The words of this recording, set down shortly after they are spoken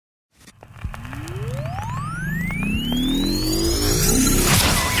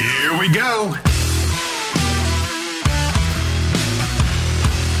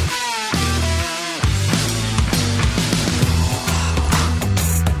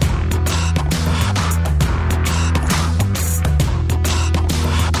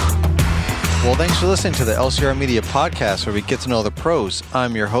Well, thanks for listening to the LCR Media Podcast, where we get to know the pros.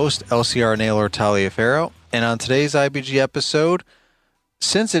 I'm your host, LCR Naylor Taliaferro, and on today's IBG episode,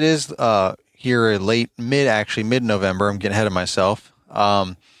 since it is here mid-November, I'm getting ahead of myself,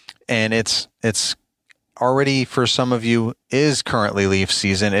 and it's already, for some of you, is currently leaf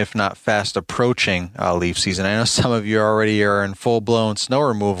season, if not fast approaching leaf season. I know some of you already are in full-blown snow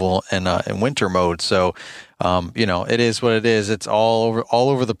removal and in winter mode, so it is what it is. It's all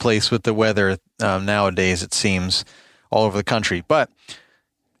over the place with the weather nowadays, it seems, all over the country. But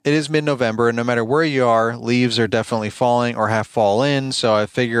it is mid-November, and no matter where you are, leaves are definitely falling or have fallen. So I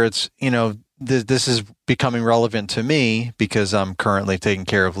figure it's, this is becoming relevant to me because I'm currently taking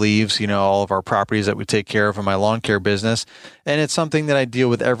care of leaves, all of our properties that we take care of in my lawn care business. And it's something that I deal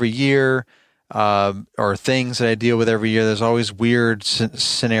with every year, or things that I deal with every year. There's always weird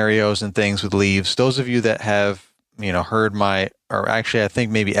scenarios and things with leaves. Those of you that have, heard I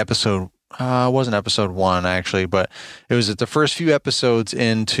think maybe wasn't episode 1 actually, but it was at the first few episodes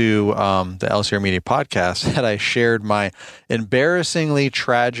into the LCR Media Podcast that I shared my embarrassingly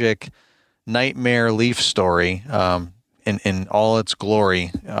tragic nightmare leaf story in all its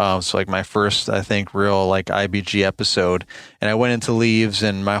glory. So like my first, I think, real like IBG episode, and I went into leaves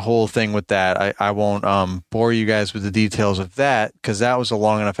and my whole thing with that. I won't bore you guys with the details of that because that was a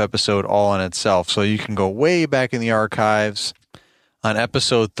long enough episode all in itself. So you can go way back in the archives. On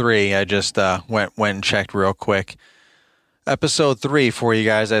episode 3, I just went and checked real quick. Episode 3 for you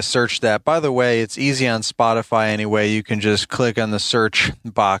guys. I searched that. By the way, it's easy on Spotify anyway. You can just click on the search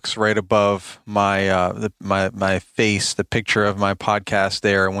box right above my face, the picture of my podcast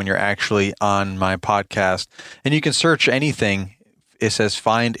there when you're actually on my podcast. And you can search anything. It says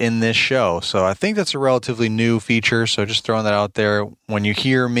find in this show. So I think that's a relatively new feature. So just throwing that out there. When you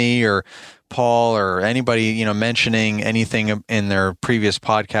hear me or Paul or anybody, mentioning anything in their previous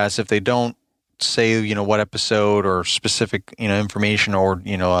podcasts, if they don't say, what episode or specific, information or,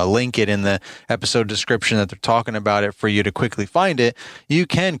 link it in the episode description that they're talking about it for you to quickly find it, you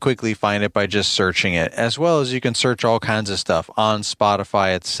can quickly find it by just searching it, as well as you can search all kinds of stuff on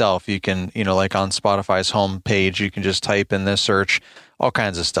Spotify itself. You can, like on Spotify's homepage, you can just type in this search, all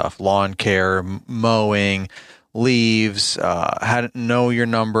kinds of stuff, lawn care, mowing, leaves, how to know your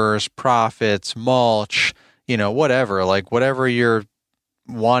numbers, profits, mulch, whatever you're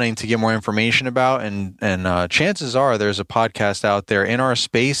wanting to get more information about, and chances are there's a podcast out there in our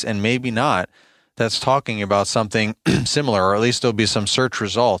space, and maybe not, that's talking about something similar, or at least there'll be some search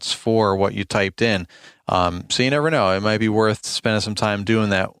results for what you typed in. So you never know. It might be worth spending some time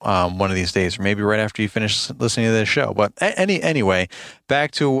doing that one of these days, or maybe right after you finish listening to this show. But anyway,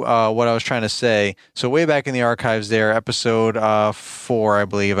 back to what I was trying to say. So way back in the archives there, episode 4, I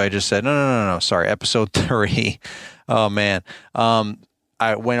believe I just said. No. Sorry, episode 3. Oh, man.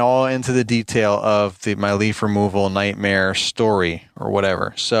 I went all into the detail of my leaf removal nightmare story or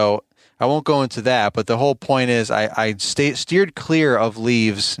whatever. So I won't go into that, but the whole point is I steered clear of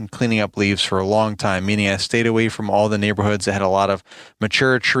leaves and cleaning up leaves for a long time, meaning I stayed away from all the neighborhoods that had a lot of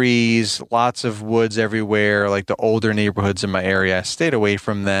mature trees, lots of woods everywhere, like the older neighborhoods in my area. I stayed away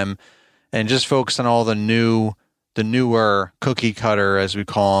from them and just focused on all the newer cookie cutter, as we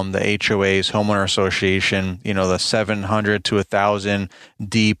call them, the HOAs, homeowner association, the 700 to 1,000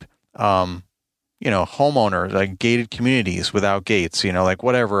 deep, homeowners, like gated communities without gates, like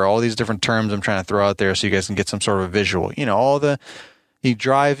whatever, all these different terms I'm trying to throw out there so you guys can get some sort of a visual, you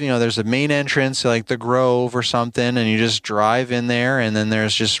drive, there's a main entrance, like the Grove or something, and you just drive in there, and then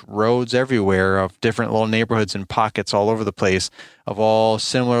there's just roads everywhere of different little neighborhoods and pockets all over the place of all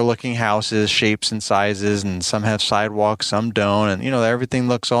similar looking houses, shapes and sizes, and some have sidewalks, some don't, and everything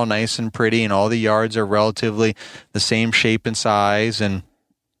looks all nice and pretty, and all the yards are relatively the same shape and size, and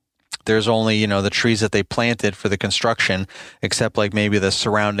there's only, the trees that they planted for the construction, except like maybe the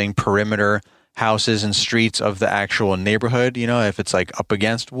surrounding perimeter houses and streets of the actual neighborhood. If it's like up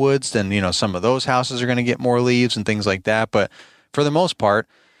against woods, then, some of those houses are going to get more leaves and things like that. But for the most part,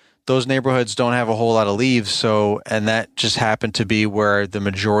 those neighborhoods don't have a whole lot of leaves. So, and that just happened to be where the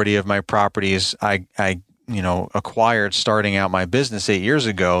majority of my properties I acquired starting out my business 8 years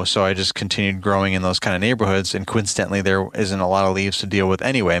ago. So I just continued growing in those kind of neighborhoods, and coincidentally, there isn't a lot of leaves to deal with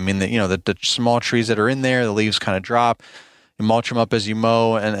anyway. I mean, the small trees that are in there, the leaves kind of drop. You mulch them up as you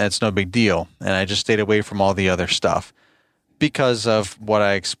mow, and it's no big deal. And I just stayed away from all the other stuff because of what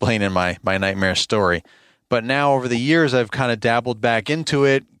I explained in my nightmare story. But now over the years, I've kind of dabbled back into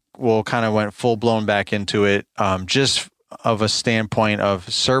it. Kind of went full blown back into it, just of a standpoint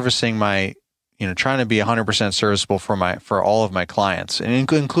of servicing my, trying to be 100% serviceable for all of my clients, and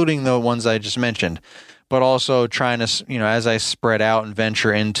including the ones I just mentioned, but also trying to, as I spread out and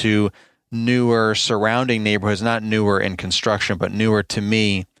venture into newer surrounding neighborhoods, not newer in construction, but newer to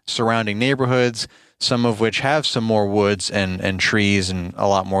me, surrounding neighborhoods, some of which have some more woods and trees and a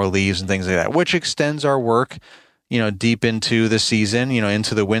lot more leaves and things like that, which extends our work, deep into the season,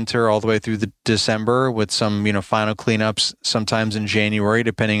 into the winter, all the way through the December, with some, final cleanups sometimes in January,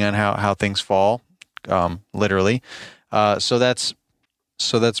 depending on how things fall, literally. So that's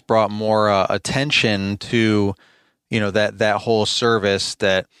brought more attention to, that whole service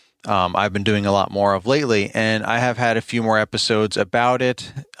that I've been doing a lot more of lately. And I have had a few more episodes about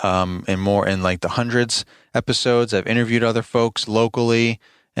it, and more in like the hundreds episodes. I've interviewed other folks locally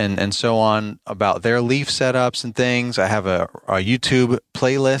and so on about their leaf setups and things. I have a YouTube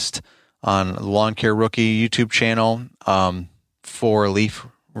playlist on Lawn Care Rookie YouTube channel for leaf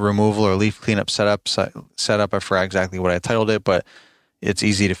removal or leaf cleanup setup. I forgot exactly what I titled it, but it's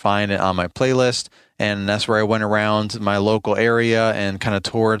easy to find it on my playlist. And that's where I went around my local area and kind of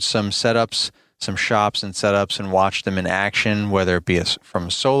toured some setups, some shops and setups, and watched them in action, whether it be from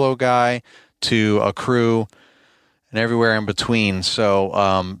a solo guy to a crew and everywhere in between.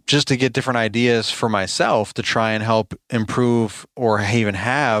 So just to get different ideas for myself to try and help improve or even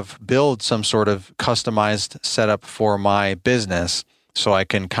build some sort of customized setup for my business, so I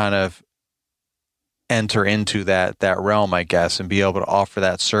can kind of enter into that realm, I guess, and be able to offer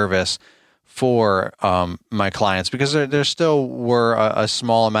that service for my clients, because there still were a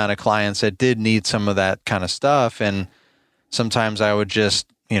small amount of clients that did need some of that kind of stuff. And sometimes I would just,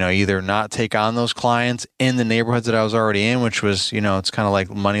 either not take on those clients in the neighborhoods that I was already in, which was, it's kind of like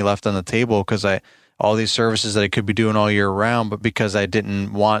money left on the table, because all these services that I could be doing all year round, but because I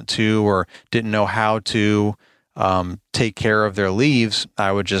didn't want to or didn't know how to take care of their leaves,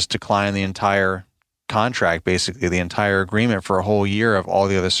 I would just decline the entire contract, basically the entire agreement for a whole year of all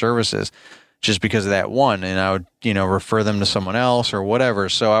the other services, just because of that one. And I would, refer them to someone else or whatever.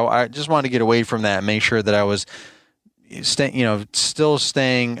 So I just wanted to get away from that and make sure that I was still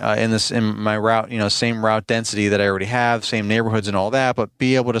staying in my route, same route density that I already have, same neighborhoods and all that, but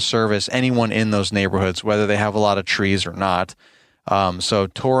be able to service anyone in those neighborhoods, whether they have a lot of trees or not. So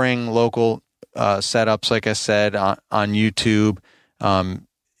touring local setups, like I said, on YouTube,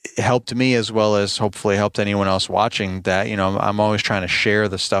 helped me, as well as hopefully helped anyone else watching that. I'm always trying to share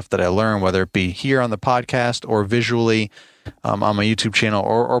the stuff that I learn, whether it be here on the podcast or visually on my YouTube channel,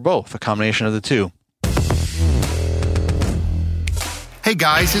 or both, a combination of the two. Hey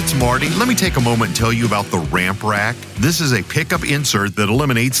guys, it's Marty. Let me take a moment and tell you about the Ramp Rack. This is a pickup insert that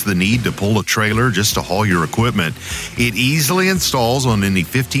eliminates the need to pull a trailer just to haul your equipment. It easily installs on any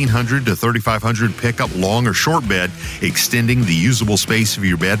 1500 to 3500 pickup long or short bed, extending the usable space of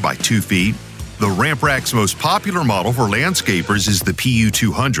your bed by 2 feet. The Ramp Rack's most popular model for landscapers is the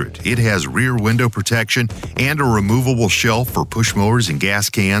PU200. It has rear window protection and a removable shelf for push mowers and gas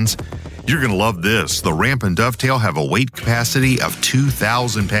cans. You're going to love this. The Ramp and Dovetail have a weight capacity of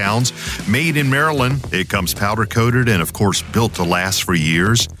 2,000 pounds. Made in Maryland, it comes powder coated and, of course, built to last for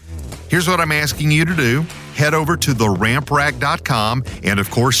years. Here's what I'm asking you to do. Head over to theramprack.com and,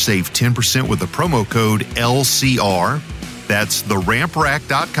 of course, save 10% with the promo code LCR. That's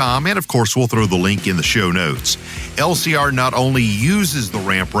theramprack.com, and, of course, we'll throw the link in the show notes. LCR not only uses the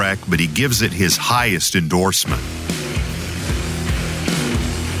Ramp Rack, but he gives it his highest endorsement.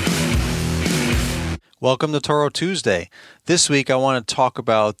 Welcome to Toro Tuesday. This week I want to talk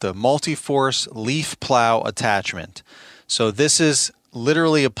about the Multi-Force Leaf Plow Attachment. So this is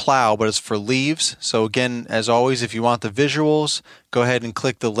literally a plow, but it's for leaves. So again, as always, if you want the visuals, go ahead and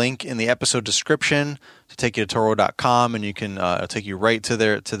click the link in the episode description to take you to Toro.com, and you can take you right to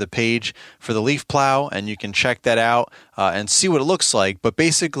the page for the leaf plow, and you can check that out and see what it looks like. But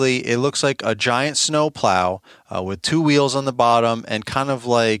basically, it looks like a giant snow plow with two wheels on the bottom and kind of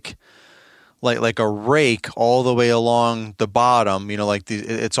like a rake all the way along the bottom,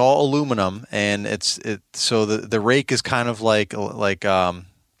 it's all aluminum, and so the rake is kind of like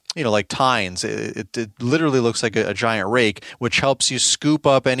tines. It literally looks like a giant rake, which helps you scoop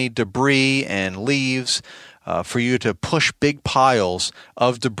up any debris and leaves for you to push big piles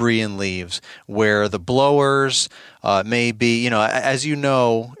of debris and leaves where the blowers may be, as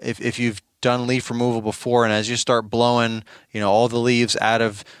if you've done leaf removal before, and as you start blowing, all the leaves out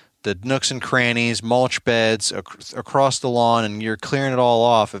of the nooks and crannies, mulch beds across the lawn, and you're clearing it all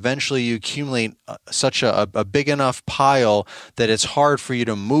off, eventually you accumulate such a big enough pile that it's hard for you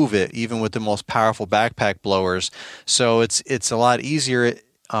to move it, even with the most powerful backpack blowers. So it's a lot easier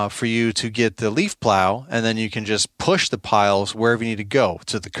for you to get the leaf plow, and then you can just push the piles wherever you need to go,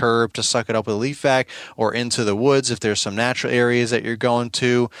 to the curb to suck it up with a leaf vac, or into the woods if there's some natural areas that you're going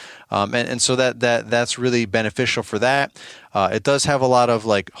to. And so that's really beneficial for that. It does have a lot of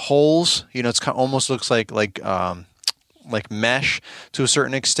like holes, it's kind of almost looks like mesh to a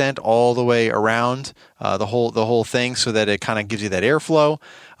certain extent all the way around the whole thing, so that it kind of gives you that airflow.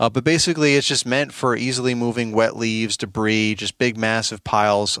 But basically, it's just meant for easily moving wet leaves, debris, just big massive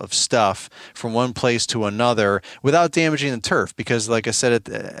piles of stuff from one place to another without damaging the turf. Because, like I said,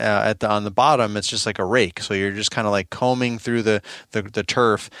 on the bottom, it's just like a rake, so you're just kind of like combing through the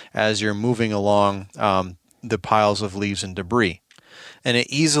turf as you're moving along the piles of leaves and debris. And it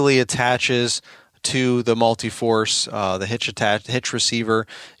easily attaches to the multi-force, the hitch receiver.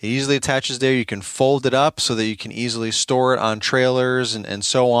 It easily attaches there. You can fold it up so that you can easily store it on trailers and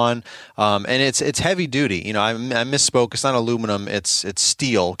so on. And it's heavy duty. I misspoke. It's not aluminum. It's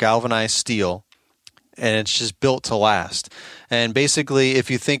steel, galvanized steel, and it's just built to last. And basically,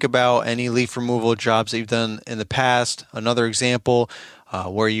 if you think about any leaf removal jobs that you've done in the past, another example,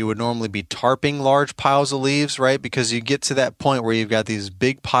 where you would normally be tarping large piles of leaves, right? Because you get to that point where you've got these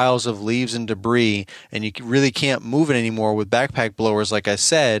big piles of leaves and debris, and you really can't move it anymore with backpack blowers. Like I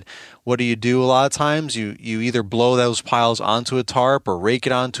said, what do? A lot of times you either blow those piles onto a tarp or rake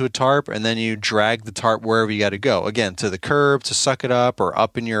it onto a tarp, and then you drag the tarp wherever you got to go. Again, to the curb to suck it up, or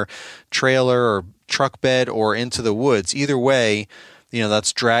up in your trailer or truck bed, or into the woods. Either way,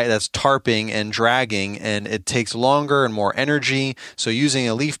 that's tarping and dragging, and it takes longer and more energy. So using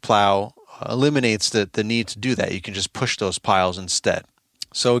a leaf plow eliminates the need to do that. You can just push those piles instead.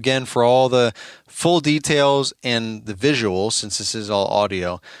 So again, for all the full details and the visuals, since this is all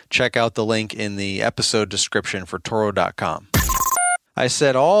audio, check out the link in the episode description for Toro.com. I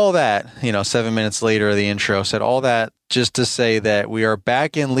said all that, 7 minutes later, the intro said all that just to say that we are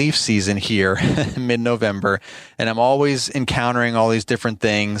back in leaf season here mid-November, and I'm always encountering all these different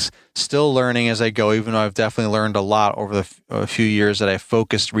things, still learning as I go, even though I've definitely learned a lot over the few years that I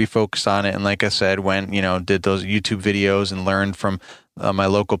refocused on it. And like I said, did those YouTube videos and learned from my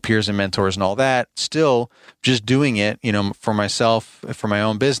local peers and mentors and all that, still just doing it, for myself, for my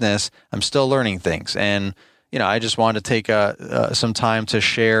own business, I'm still learning things. And I just wanted to take some time to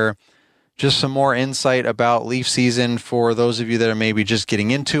share just some more insight about leaf season for those of you that are maybe just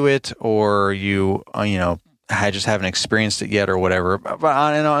getting into it, or I just haven't experienced it yet or whatever.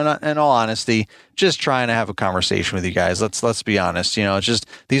 But in all honesty, just trying to have a conversation with you guys. Let's be honest. It's just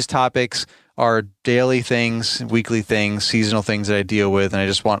these topics are daily things, weekly things, seasonal things that I deal with, and I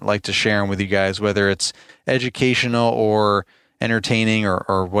just like to share them with you guys, whether it's educational or entertaining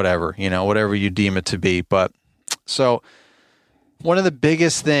or whatever, whatever you deem it to be. But so one of the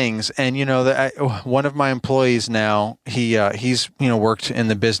biggest things, and one of my employees now, he's worked in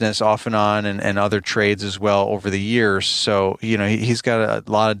the business off and on and other trades as well over the years. So he's got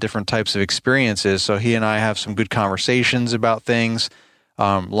a lot of different types of experiences. So he and I have some good conversations about things,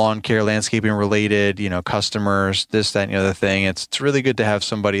 lawn care, landscaping related, customers, this, that, and the other thing. It's really good to have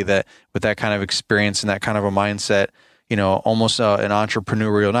somebody that with that kind of experience and that kind of a mindset. Almost an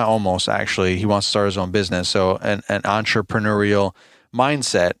entrepreneurial, not almost actually, he wants to start his own business. So an entrepreneurial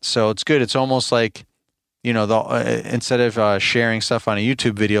mindset. So it's good. It's almost like, instead of sharing stuff on a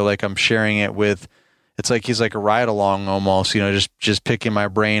YouTube video, like I'm sharing it with, it's like he's like a ride along almost, just picking my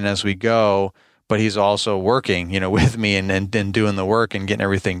brain as we go, but he's also working, with me and doing the work and getting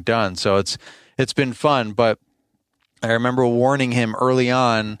everything done. So it's been fun. But I remember warning him early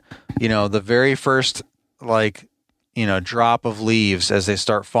on, the very first, drop of leaves as they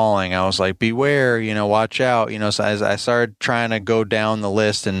start falling, I was like, beware, watch out, so as I started trying to go down the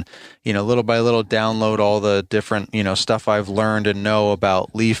list and, little by little download all the different, stuff I've learned and know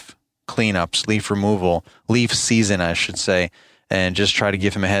about leaf cleanups, leaf removal, leaf season, I should say, and just try to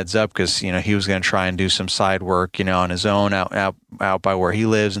give him a heads up because, he was going to try and do some side work, on his own out by where he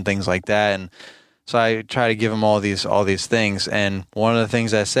lives and things like that. And so I try to give him all these things. And one of the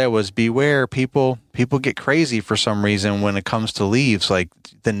things I said was, beware, people get crazy for some reason when it comes to leaves. Like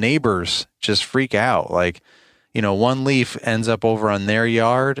the neighbors just freak out. Like, one leaf ends up over on their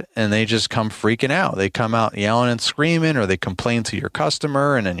yard and they just come freaking out. They come out yelling and screaming, or they complain to your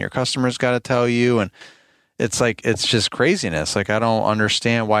customer, and then your customer's got to tell you. And it's like, it's just craziness. Like, I don't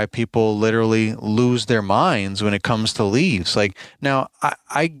understand why people literally lose their minds when it comes to leaves. Like, now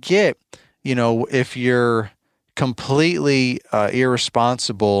I get, if you're completely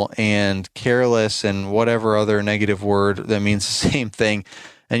irresponsible and careless and whatever other negative word that means the same thing,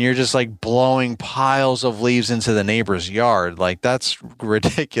 and you're just like blowing piles of leaves into the neighbor's yard, like that's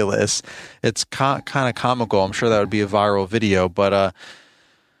ridiculous. It's kind of comical. I'm sure that would be a viral video, but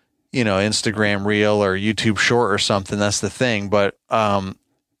Instagram reel or YouTube short or something. That's the thing. But,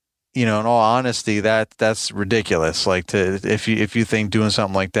 in all honesty, that's ridiculous. Like if you think doing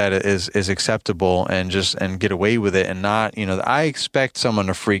something like that is acceptable and get away with it and not, I expect someone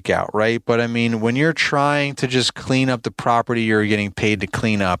to freak out, right? But I mean, when you're trying to just clean up the property you're getting paid to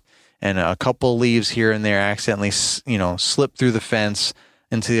clean up, and a couple leaves here and there accidentally, slip through the fence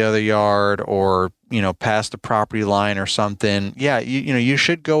into the other yard or, past the property line or something. Yeah, you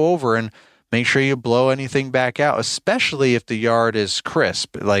should go over and make sure you blow anything back out, especially if the yard is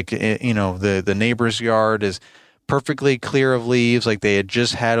crisp. Like, the neighbor's yard is perfectly clear of leaves, like they had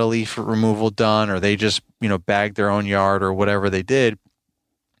just had a leaf removal done, or they just, bagged their own yard or whatever they did.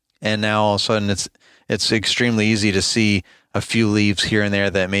 And now all of a sudden it's extremely easy to see a few leaves here and there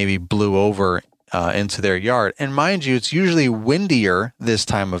that maybe blew over into their yard. And mind you, it's usually windier this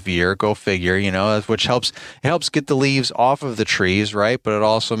time of year, go figure, which helps get the leaves off of the trees, right? But it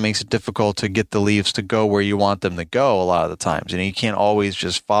also makes it difficult to get the leaves to go where you want them to go a lot of the times. You can't always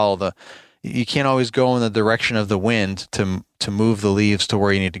just you can't always go in the direction of the wind to move the leaves to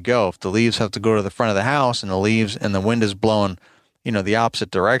where you need to go. If the leaves have to go to the front of the house and the wind is blowing, the opposite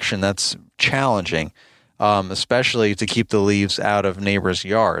direction, that's challenging, especially to keep the leaves out of neighbors'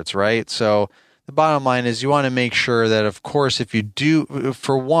 yards, right? So the bottom line is you want to make sure that, of course, if you do,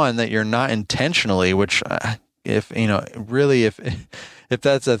 for one, that you're not intentionally, which if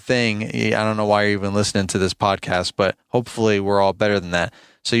that's a thing, I don't know why you're even listening to this podcast, but hopefully we're all better than that.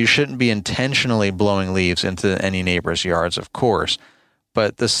 So you shouldn't be intentionally blowing leaves into any neighbor's yards, of course.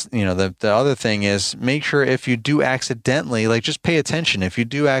 But this, the other thing is make sure if you do accidentally, like just pay attention. If you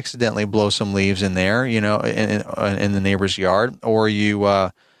do accidentally blow some leaves in there, in the neighbor's yard, or you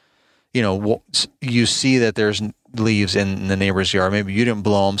see that there's leaves in the neighbor's yard. Maybe you didn't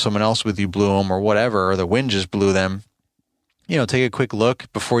blow them, someone else with you blew them or whatever, or the wind just blew them. Take a quick look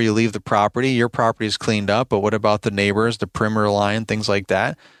before you leave the property. Your property is cleaned up, but what about the neighbors, the perimeter line, things like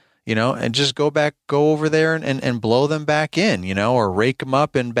that? And just go over there and blow them back in, or rake them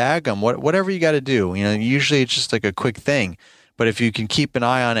up and bag them, whatever you got to do. Usually it's just like a quick thing. But if you can keep an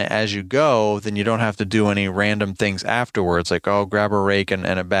eye on it as you go, then you don't have to do any random things afterwards, like, oh, grab a rake and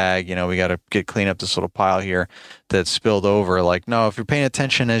a bag. We got to clean up this little pile here that's spilled over. Like, no, if you're paying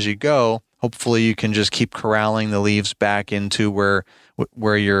attention as you go, hopefully you can just keep corralling the leaves back into where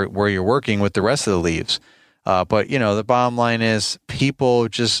you're working with the rest of the leaves. But the bottom line is people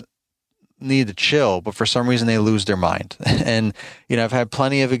just need to chill, but for some reason they lose their mind. And, I've had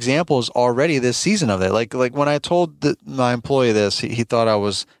plenty of examples already this season of it. Like when I told my employee this, he thought I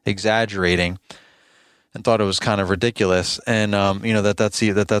was exaggerating and thought it was kind of ridiculous. And, that's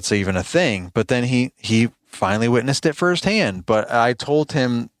even a thing. But then he finally witnessed it firsthand. But I told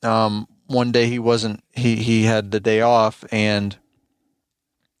him, one day he had the day off, and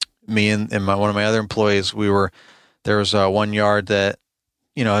me and one of my other employees, there was one yard that,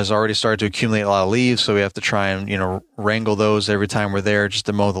 has already started to accumulate a lot of leaves. So we have to try and, wrangle those every time we're there just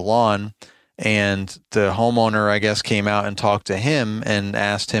to mow the lawn. And the homeowner, I guess, came out and talked to him and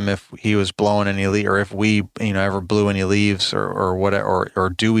asked him if he was blowing any leaves, or if we, ever blew any leaves or whatever, or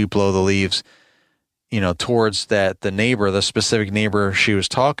do we blow the leaves, towards the specific neighbor she was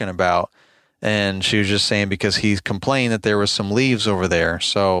talking about. And she was just saying because he complained that there was some leaves over there.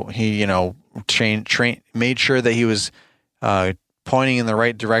 So he, made sure that he was, pointing in the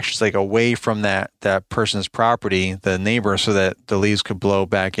right directions, like away from that person's property, the neighbor, so that the leaves could blow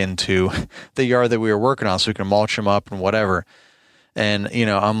back into the yard that we were working on, so we can mulch them up and whatever. And,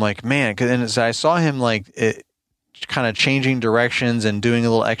 I'm like, man, and so I saw him kind of changing directions and doing a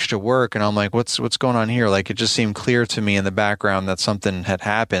little extra work. And I'm like, what's going on here? Like, it just seemed clear to me in the background that something had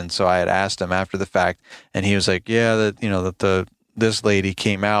happened. So I had asked him after the fact, and he was like, yeah, this lady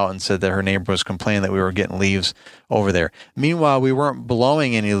came out and said that her neighbor was complaining that we were getting leaves over there. Meanwhile, we weren't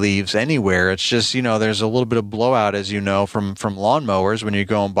blowing any leaves anywhere. It's just, there's a little bit of blowout, as from lawnmowers when you're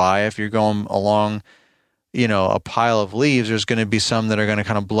going by. If you're going along, a pile of leaves, there's going to be some that are going to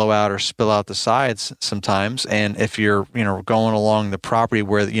kind of blow out or spill out the sides sometimes. And if you're, going along the property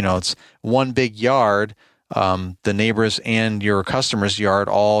where, it's one big yard, the neighbors and your customer's yard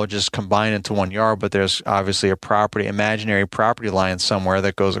all just combine into one yard, but there's obviously imaginary property line somewhere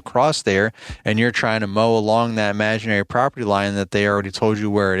that goes across there, and you're trying to mow along that imaginary property line that they already told you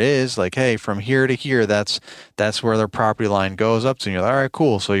where it is. Like, hey, from here to here, that's where their property line goes up to. And you're like, all right,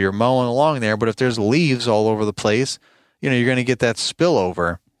 cool. So you're mowing along there, but if there's leaves all over the place, you're going to get that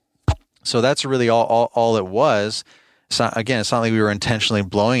spillover. So that's really all it was. It's not like we were intentionally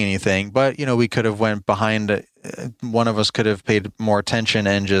blowing anything, but, we could have went behind, one of us could have paid more attention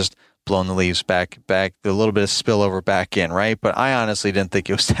and just blown the leaves back, a little bit of spillover back in, right? But I honestly didn't think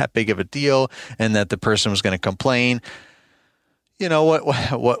it was that big of a deal and that the person was going to complain. You know,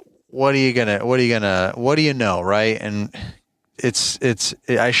 what do you know, right? And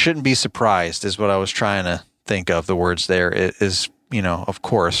I shouldn't be surprised is what I was trying to think of. The words there is, you know, of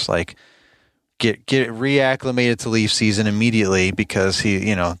course, like get reacclimated to leaf season immediately, because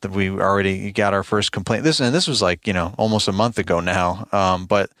we already got our first complaint. This was like, you know, almost a month ago now.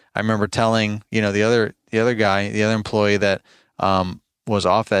 But I remember telling, you know, the other employee that was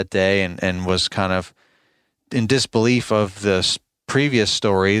off that day and was kind of in disbelief of the previous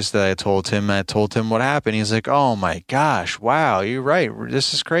stories that I told him. I told him what happened. He's like, "Oh my gosh, wow, you're right.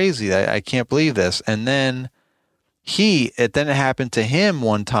 This is crazy. I can't believe this." And then it happened to him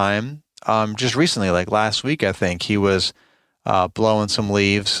one time, just recently, like last week, I think. He was blowing some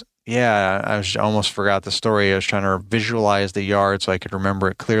leaves. Yeah, I almost forgot the story. I was trying to visualize the yard so I could remember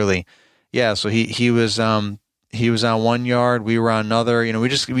it clearly. Yeah, so he was on one yard, we were on another. You know, we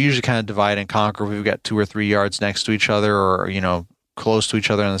usually kind of divide and conquer. We've got 2 or 3 yards next to each other, or, you know, close to each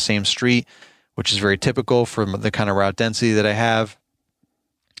other on the same street, which is very typical for the kind of route density that I have.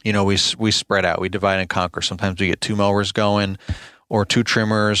 You know, we spread out, we divide and conquer. Sometimes we get 2 mowers going, or 2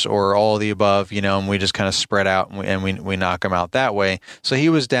 trimmers, or all of the above, you know, and we just kind of spread out and we knock them out that way. So he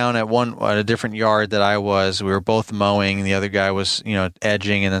was down at a different yard that I was. We were both mowing, and the other guy was, you know,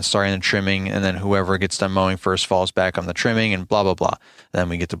 edging and then starting the trimming, and then whoever gets done mowing first falls back on the trimming, and blah, blah, blah. Then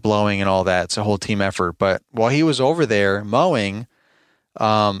we get to blowing and all that. It's a whole team effort. But while he was over there mowing,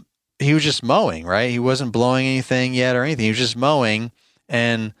 he was just mowing, right? He wasn't blowing anything yet or anything. He was just mowing,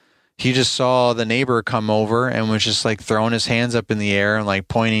 and he just saw the neighbor come over and was just like throwing his hands up in the air and like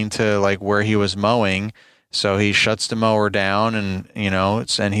pointing to like where he was mowing. So he shuts the mower down, and, you know,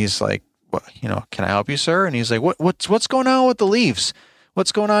 and he's like, "What, you know, can I help you, sir?" And he's like, what's going on with the leaves?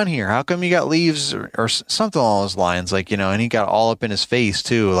 What's going on here? How come you got leaves or something along those lines? Like, you know, and he got all up in his face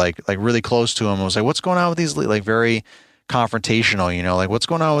too, like really close to him. I was like, "What's going on with these leaves?" Like very confrontational, you know, like, "What's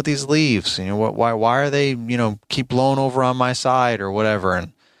going on with these leaves? You know, why are they, you know, keep blowing over on my side or whatever?"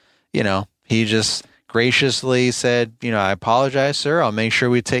 And, you know, he just graciously said, "You know, I apologize, sir. I'll make sure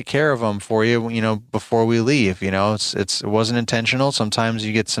we take care of them for you, you know, before we leave. You know, it wasn't intentional. Sometimes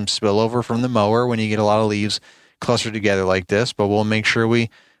you get some spillover from the mower when you get a lot of leaves clustered together like this, but we'll make sure we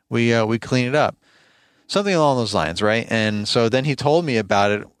clean it up." Something along those lines, right? And so then he told me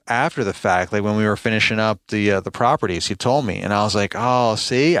about it after the fact, like when we were finishing up the properties. He told me, and I was like, "Oh,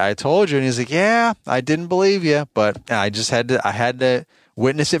 see, I told you." And he's like, "Yeah, I didn't believe you, but I just had to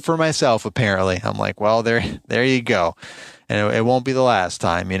witness it for myself, apparently." I'm like, "Well, there you go. And it won't be the last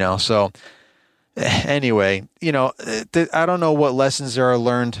time, you know." So anyway, you know, I don't know what lessons there are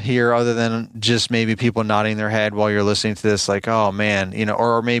learned here other than just maybe people nodding their head while you're listening to this, like, "Oh man," you know,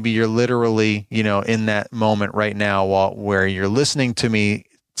 or maybe you're literally, you know, in that moment right now where you're listening to me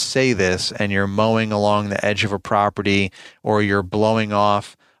say this, and you're mowing along the edge of a property, or you're blowing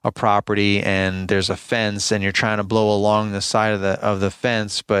off a property and there's a fence and you're trying to blow along the side of the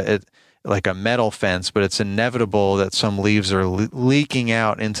fence, but it like a metal fence, but it's inevitable that some leaves are leaking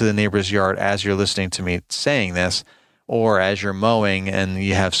out into the neighbor's yard as you're listening to me saying this, or as you're mowing and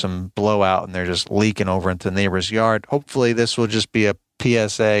you have some blowout and they're just leaking over into the neighbor's yard. Hopefully this will just be a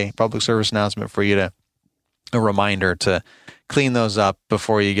PSA, public service announcement, for you a reminder to clean those up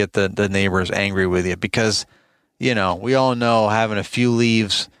before you get the neighbors angry with you, because, you know, we all know having a few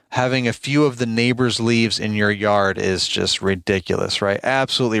of the neighbor's leaves in your yard is just ridiculous, right?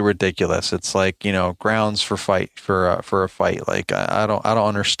 Absolutely ridiculous. It's like, you know, grounds for a fight. Like, I don't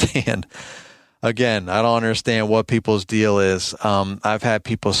understand. Again, I don't understand what people's deal is. I've had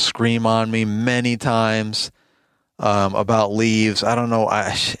people scream on me many times about leaves. I don't know.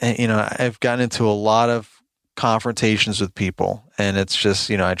 I've gotten into a lot of confrontations with people, and it's just,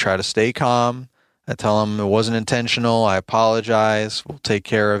 you know, I try to stay calm. I tell them it wasn't intentional. I apologize. We'll take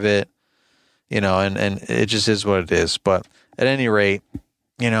care of it, you know, and it just is what it is. But at any rate,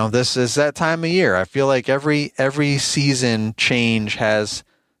 you know, this is that time of year. I feel like every season change has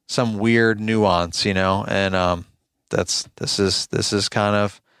some weird nuance, you know, and this is kind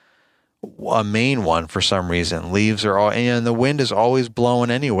of a main one for some reason. Leaves are all, and the wind is always blowing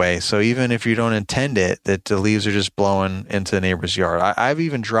anyway. So even if you don't intend it, that the leaves are just blowing into the neighbor's yard. I've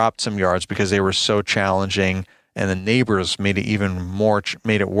even dropped some yards because they were so challenging, and the neighbors made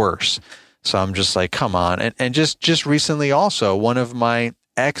it worse. So I'm just like, come on. And just recently also, one of my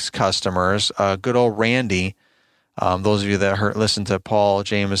ex-customers, good old Randy, those of you that listened to Paul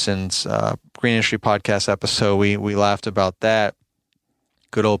Jameson's Green Industry Podcast episode, we laughed about that.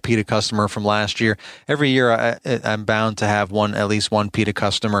 good old PETA customer from last year. Every year I'm bound to have at least one PETA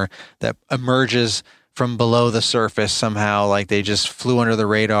customer that emerges from below the surface somehow, like they just flew under the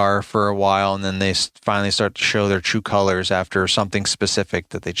radar for a while, and then they finally start to show their true colors after something specific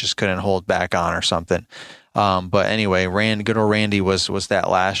that they just couldn't hold back on or something. But anyway, good old Randy was that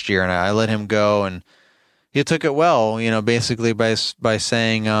last year, and I let him go, and he took it well, basically by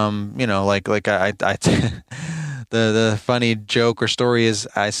saying, the funny joke or story is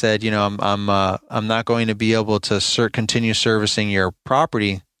I said, I'm not going to be able to continue servicing your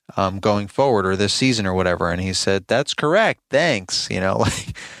property going forward or this season or whatever. And he said, that's correct. Thanks.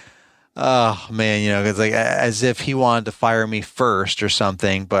 Oh man, it's like as if he wanted to fire me first or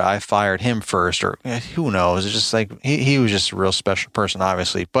something, but I fired him first, or who knows? It's just like he was just a real special person,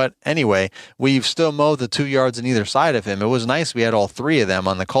 obviously. But anyway, we've still mowed the 2 yards on either side of him. It was nice we had all three of them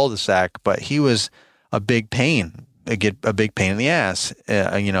on the cul-de-sac, but he was a big pain, a big pain in the ass,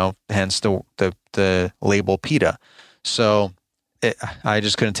 hence the label PETA. So I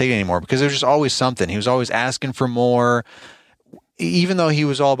just couldn't take it anymore because there was just always something. He was always asking for more. Even though he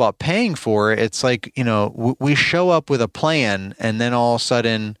was all about paying for it, it's like, we show up with a plan and then all of a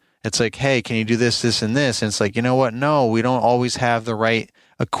sudden it's like, hey, can you do this, this, and this? And it's like, you know what? No, we don't always have the right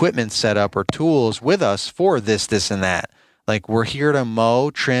equipment set up or tools with us for this, and that. Like, we're here to mow,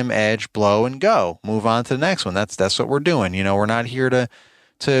 trim, edge, blow, and go. Move on to the next one. That's what we're doing. We're not here to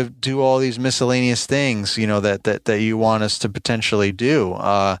do all these miscellaneous things, that you want us to potentially do.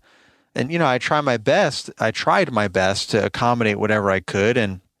 And, I tried my best to accommodate whatever I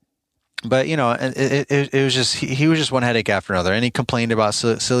could. But it was just, he was just one headache after another. And he complained about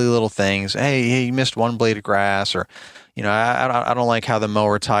silly little things. Hey, you missed one blade of grass, or, I don't like how the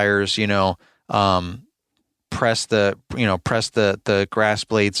mower tires, press the grass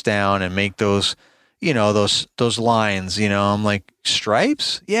blades down and make those, those lines, I'm like,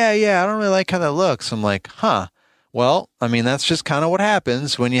 stripes? Yeah. I don't really like how that looks. I'm like, huh. Well, that's just kind of what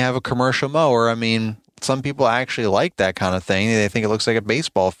happens when you have a commercial mower. Some people actually like that kind of thing. They think it looks like a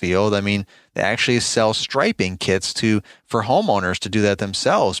baseball field. They actually sell striping kits for homeowners to do that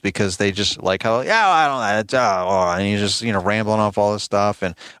themselves because they just like how, and you just, rambling off all this stuff.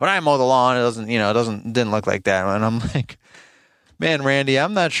 And when I mow the lawn, it didn't look like that. And I'm like, man, Randy,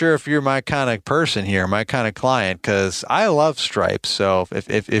 I'm not sure if you're my kind of person here, my kind of client, because I love stripes. So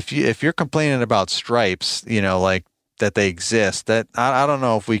if you're complaining about stripes, like that they exist, that I don't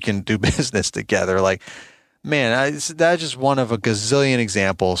know if we can do business together. Like, man, that's just one of a gazillion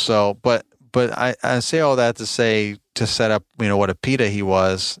examples. So, but I say all that to set up, what a PETA he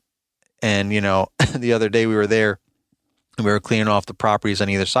was. And, the other day we were there and we were cleaning off the properties on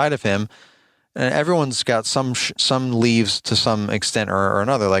either side of him. And everyone's got some leaves to some extent or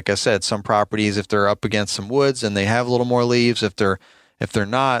another. Like I said, some properties, if they're up against some woods and they have a little more leaves, if they're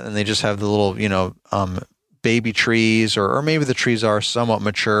not, and they just have the little, baby trees, or maybe the trees are somewhat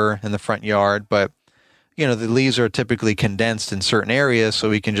mature in the front yard, but the leaves are typically condensed in certain areas,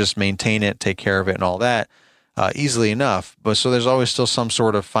 so we can just maintain it, take care of it and all that easily enough. But so there's always still some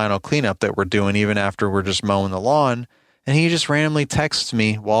sort of final cleanup that we're doing even after we're just mowing the lawn. And he just randomly texts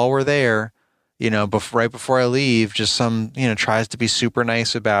me while we're there, right before I leave, just tries to be super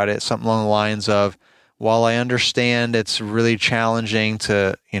nice about it. Something along the lines of, while I understand it's really challenging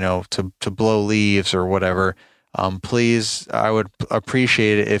to blow leaves or whatever, please, I would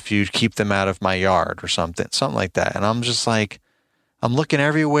appreciate it if you keep them out of my yard or something like that. And I'm just like, I'm looking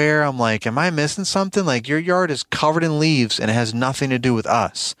everywhere. I'm like, am I missing something? Like, your yard is covered in leaves and it has nothing to do with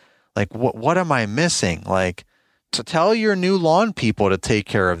us. Like, what am I missing? Like, to tell your new lawn people to take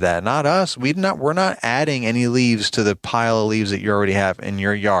care of that, not us. We're not adding any leaves to the pile of leaves that you already have in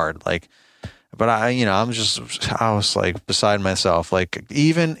your yard. Like, but I was like beside myself. Like,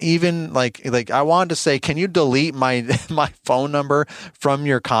 even like I wanted to say, can you delete my phone number from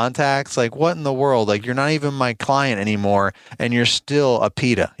your contacts? Like, what in the world? Like, you're not even my client anymore, and you're still a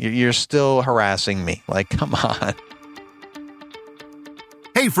PETA. You're still harassing me. Like, come on.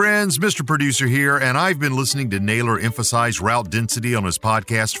 Hey friends, Mr. Producer here, and I've been listening to Naylor emphasize route density on his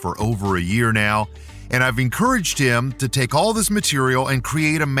podcast for over a year now, and I've encouraged him to take all this material and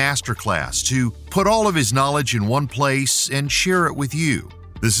create a masterclass to put all of his knowledge in one place and share it with you.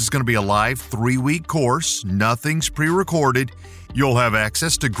 This is going to be a live 3-week course. Nothing's pre-recorded. You'll have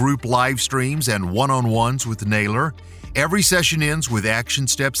access to group live streams and one-on-ones with Naylor. Every session ends with action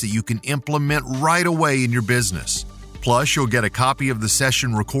steps that you can implement right away in your business. Plus, you'll get a copy of the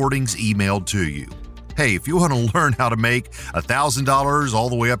session recordings emailed to you. Hey, if you want to learn how to make $1,000 all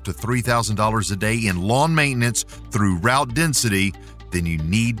the way up to $3,000 a day in lawn maintenance through route density, then you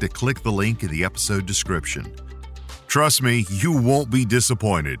need to click the link in the episode description. Trust me, you won't be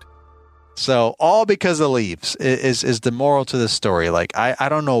disappointed. So all because of leaves is the moral to the story. Like, I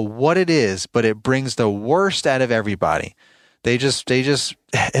don't know what it is, but it brings the worst out of everybody. They just,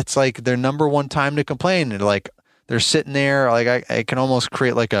 it's like their number one time to complain. They're sitting there, like I can almost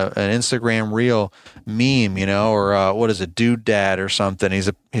create like an Instagram reel meme, or what is it, Dude Dad or something.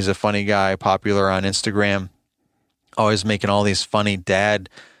 He's a funny guy, popular on Instagram, always making all these funny dad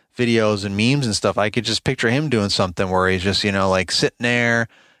videos and memes and stuff. I could just picture him doing something where he's just, like sitting there,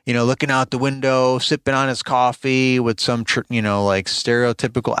 looking out the window, sipping on his coffee with some, like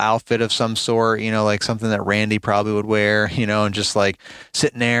stereotypical outfit of some sort, like something that Randy probably would wear, and just like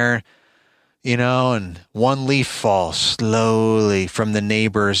sitting there, and one leaf falls slowly from the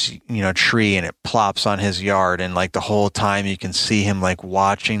neighbor's, tree, and it plops on his yard. And like the whole time you can see him like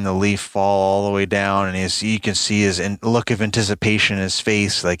watching the leaf fall all the way down. And you can see his look of anticipation in his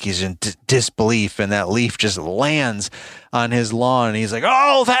face, like he's in disbelief. And that leaf just lands on his lawn. And he's like,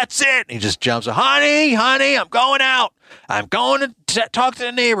 oh, that's it. And he just jumps, honey, I'm going out. I'm going to talk to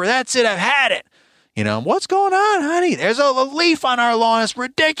the neighbor. That's it. I've had it. What's going on, honey? There's a leaf on our lawn. It's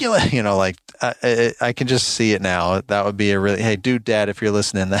ridiculous. I can just see it now. That would be hey, Dude Dad, if you're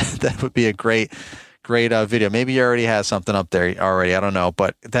listening, that would be a great video. Maybe you already have something up there already. I don't know,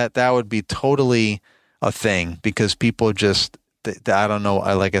 but that would be totally a thing, because people just, I don't know.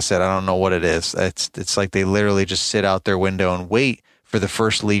 Like I said, I don't know what it is. It's like they literally just sit out their window and wait for the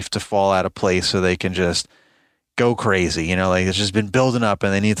first leaf to fall out of place so they can just go crazy, like it's just been building up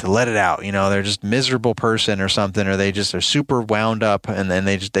and they need to let it out. They're just miserable person or something, or they just are super wound up and then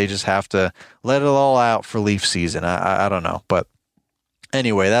they just have to let it all out for leaf season. I don't know. But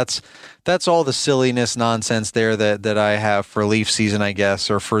anyway, that's all the silliness nonsense there that I have for leaf season, I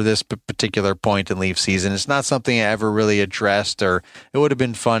guess, or for this particular point in leaf season. It's not something I ever really addressed, or it would have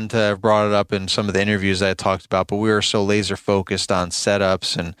been fun to have brought it up in some of the interviews I talked about, but we were so laser focused on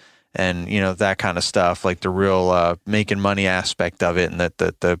setups and that kind of stuff, like the real making money aspect of it, and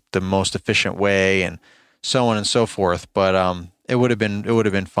the most efficient way, and so on and so forth. But it would have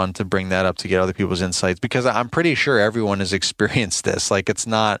been fun to bring that up to get other people's insights, because I'm pretty sure everyone has experienced this. Like it's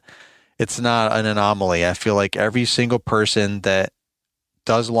not an anomaly. I feel like every single person that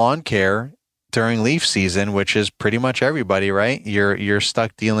does lawn care during leaf season, which is pretty much everybody, right? You're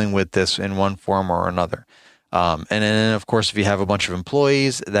stuck dealing with this in one form or another. And then, of course, if you have a bunch of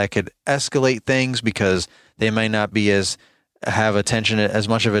employees, that could escalate things, because they might not be as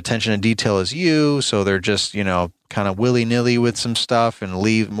much of attention to detail as you. So they're just, kind of willy nilly with some stuff, and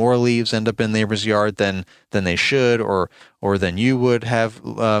more leaves end up in the neighbor's yard than they should, or than you would have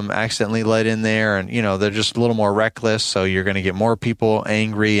accidentally let in there. And, they're just a little more reckless. So you're going to get more people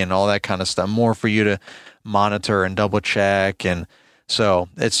angry and all that kind of stuff, more for you to monitor and double check. And so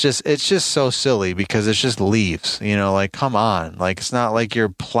it's just so silly, because it's just leaves, like, come on. Like, it's not like you're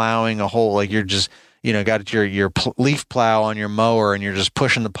plowing a hole, like you're just, got your leaf plow on your mower and you're just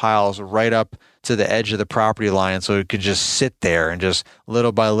pushing the piles right up to the edge of the property line. So it could just sit there, and just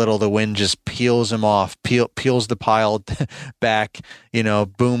little by little, the wind just peels them off, peels the pile back,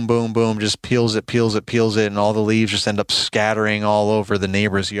 boom, boom, boom, just peels it. And all the leaves just end up scattering all over the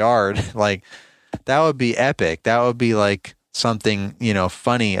neighbor's yard. Like, that would be epic. That would be like something,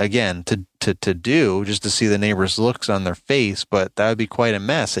 funny again to do, just to see the neighbors' looks on their face. But that would be quite a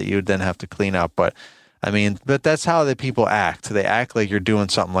mess that you would then have to clean up. But that's how the people act. They act like you're doing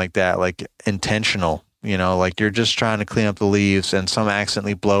something like that, like intentional, like you're just trying to clean up the leaves, and some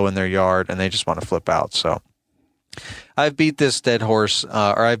accidentally blow in their yard and they just want to flip out. So I've beat this dead horse,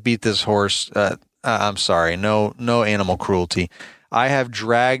 or I've beat this horse. I'm sorry. No animal cruelty. I have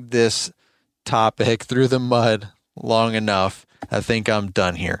dragged this topic through the mud long enough. I think I'm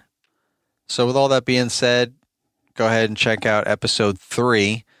done here. So with all that being said, go ahead and check out episode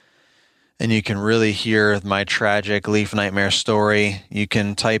 3, and you can really hear my tragic leaf nightmare story. You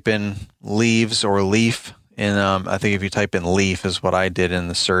can type in leaves or leaf, and I think if you type in leaf is what I did in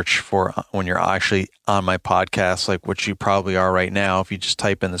the search for when you're actually on my podcast, like what you probably are right now. If you just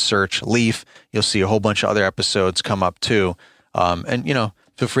type in the search leaf, you'll see a whole bunch of other episodes come up too. And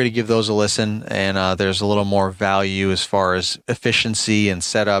feel free to give those a listen, and there's a little more value as far as efficiency and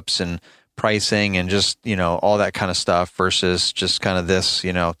setups and pricing and just, all that kind of stuff, versus just kind of this,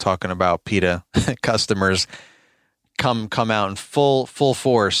 talking about PETA customers come out in full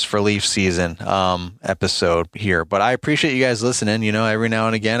force for leaf season episode here. But I appreciate you guys listening. Every now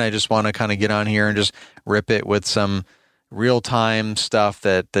and again, I just want to kind of get on here and just rip it with some real-time stuff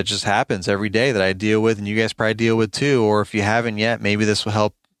that just happens every day that I deal with, and you guys probably deal with too. Or if you haven't yet, maybe this will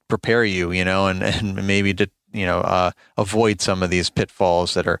help prepare you, and maybe to avoid some of these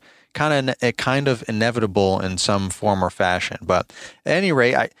pitfalls that are kind of inevitable in some form or fashion. But at any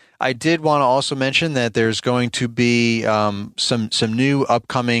rate, I did want to also mention that there's going to be some new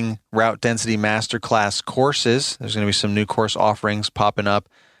upcoming route density masterclass courses. There's going to be some new course offerings popping up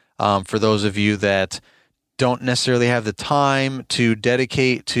for those of you that don't necessarily have the time to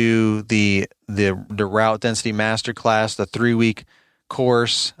dedicate to the route density masterclass, the 3-week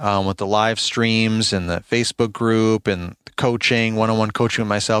course with the live streams and the Facebook group and the coaching, one-on-one coaching with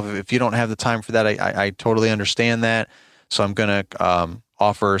myself. If you don't have the time for that, I totally understand that. So I'm going to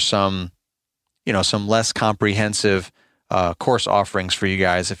offer some less comprehensive course offerings for you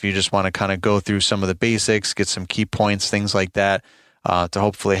guys if you just want to kind of go through some of the basics, get some key points, things like that. To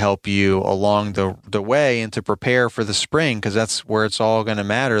hopefully help you along the way and to prepare for the spring, because that's where it's all going to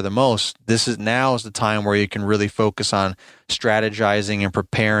matter the most. Now is the time where you can really focus on strategizing and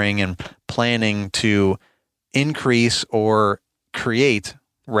preparing and planning to increase or create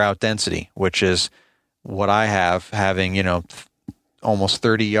route density, which is what I have, having, almost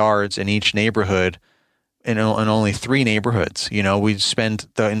 30 yards in each neighborhood in only 3 neighborhoods. We spend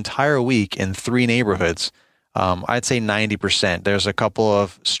the entire week in 3 neighborhoods. I'd say 90%. There's a couple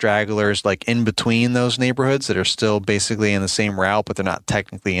of stragglers like in between those neighborhoods that are still basically in the same route, but they're not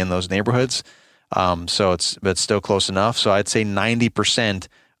technically in those neighborhoods. So it's still close enough. So I'd say 90%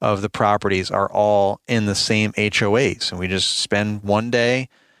 of the properties are all in the same HOAs, and we just spend one day,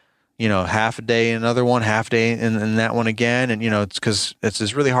 half a day in another one, half a day in that one again. And, it's because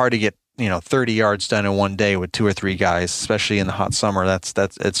it's really hard to get, 30 yards done in one day with 2 or 3 guys, especially in the hot summer.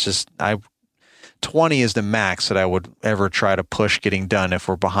 It's just, 20 is the max that I would ever try to push getting done if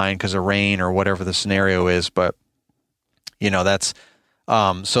we're behind because of rain or whatever the scenario is. But, that's,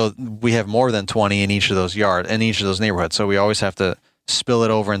 so we have more than 20 in each of those neighborhoods. So we always have to spill it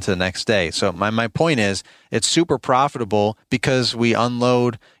over into the next day. So my point is, it's super profitable because we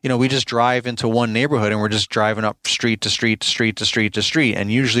unload, we just drive into one neighborhood and we're just driving up street to street to street to street to street.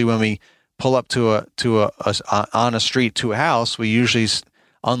 And usually when we pull up on a street to a house, we usually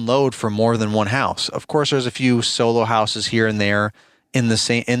unload for more than one house. Of course, there's a few solo houses here and there in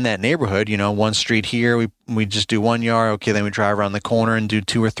that neighborhood. One street here, we just do 1 yard. Okay, then we drive around the corner and do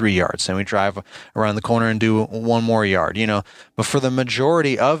 2 or 3 yards. Then we drive around the corner and do 1 more yard. But for the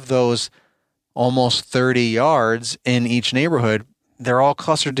majority of those almost 30 yards in each neighborhood, they're all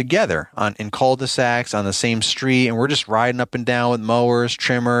clustered together in cul-de-sacs on the same street, and we're just riding up and down with mowers,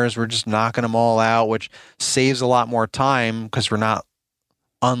 trimmers. We're just knocking them all out, which saves a lot more time because we're not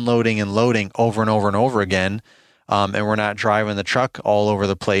unloading and loading over and over and over again. And we're not driving the truck all over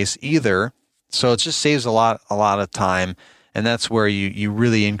the place either. So it just saves a lot of time. And that's where you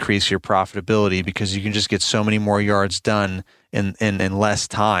really increase your profitability, because you can just get so many more yards done in less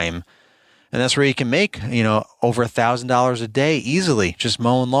time. And that's where you can make, over $1,000 a day easily just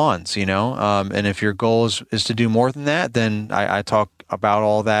mowing lawns, and if your goal is to do more than that, then I talk about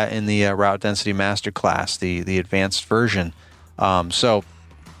all that in the Route Density Masterclass, the advanced version. So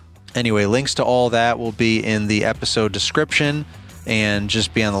anyway, links to all that will be in the episode description, and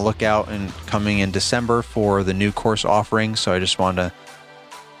just be on the lookout and coming in December for the new course offering. So I just wanted to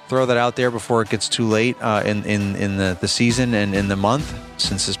throw that out there before it gets too late in the season and in the month,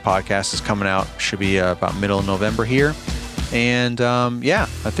 since this podcast is coming out, should be about middle of November here. And I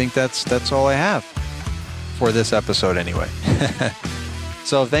think that's all I have for this episode anyway.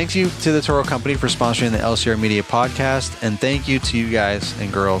 So thank you to the Toro Company for sponsoring the LCR Media Podcast, and thank you to you guys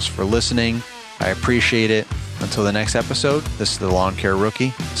and girls for listening. I appreciate it. Until the next episode, this is the Lawn Care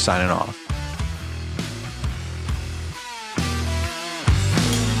Rookie signing off.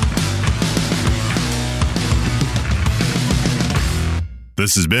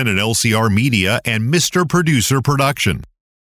 This has been an LCR Media and Mr. Producer production.